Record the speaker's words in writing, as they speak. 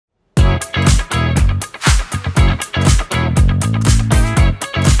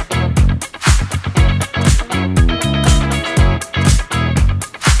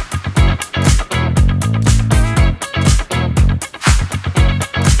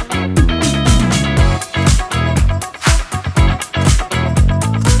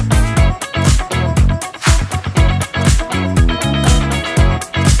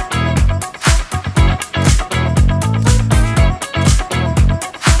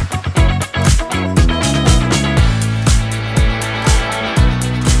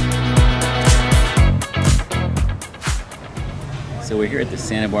we're here at the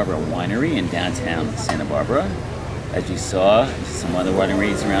Santa Barbara Winery in downtown Santa Barbara. As you saw, some other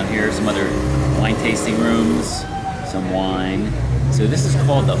wineries around here, some other wine tasting rooms, some wine. So this is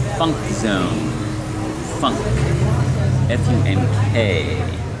called the Funk Zone. Funk. F-U-N-K.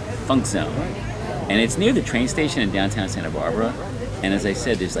 Funk Zone. And it's near the train station in downtown Santa Barbara. And as I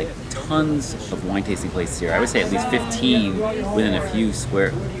said, there's like tons of wine tasting places here. I would say at least 15 within a few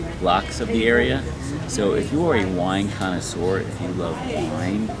square blocks of the area. So if you are a wine connoisseur, if you love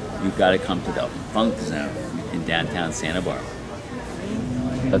wine, you've got to come to the Funk Zone in downtown Santa Barbara.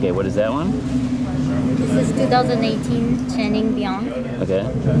 Okay, what is that one? This is 2018 Chenin Blanc. Okay.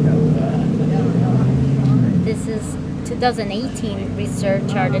 This is 2018 Reserve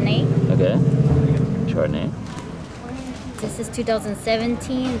Chardonnay. Okay. Chardonnay. This is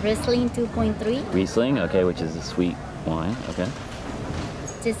 2017 Riesling 2.3. Riesling, okay, which is a sweet wine. Okay.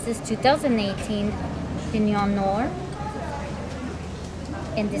 This is 2018 Pinot Noir.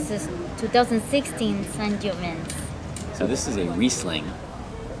 And this is 2016 Saint Giovanni. So this is a Riesling.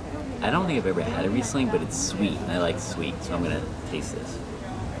 I don't think I've ever had a Riesling, but it's sweet. And I like sweet, so I'm gonna taste this.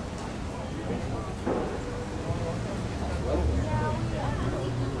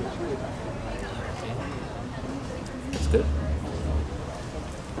 It's good.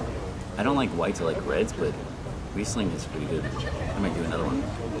 I don't like whites, I like reds, but Riesling is pretty good. I might do another one.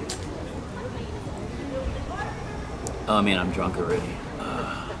 Oh man, I'm drunk already.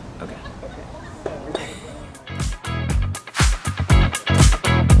 Okay.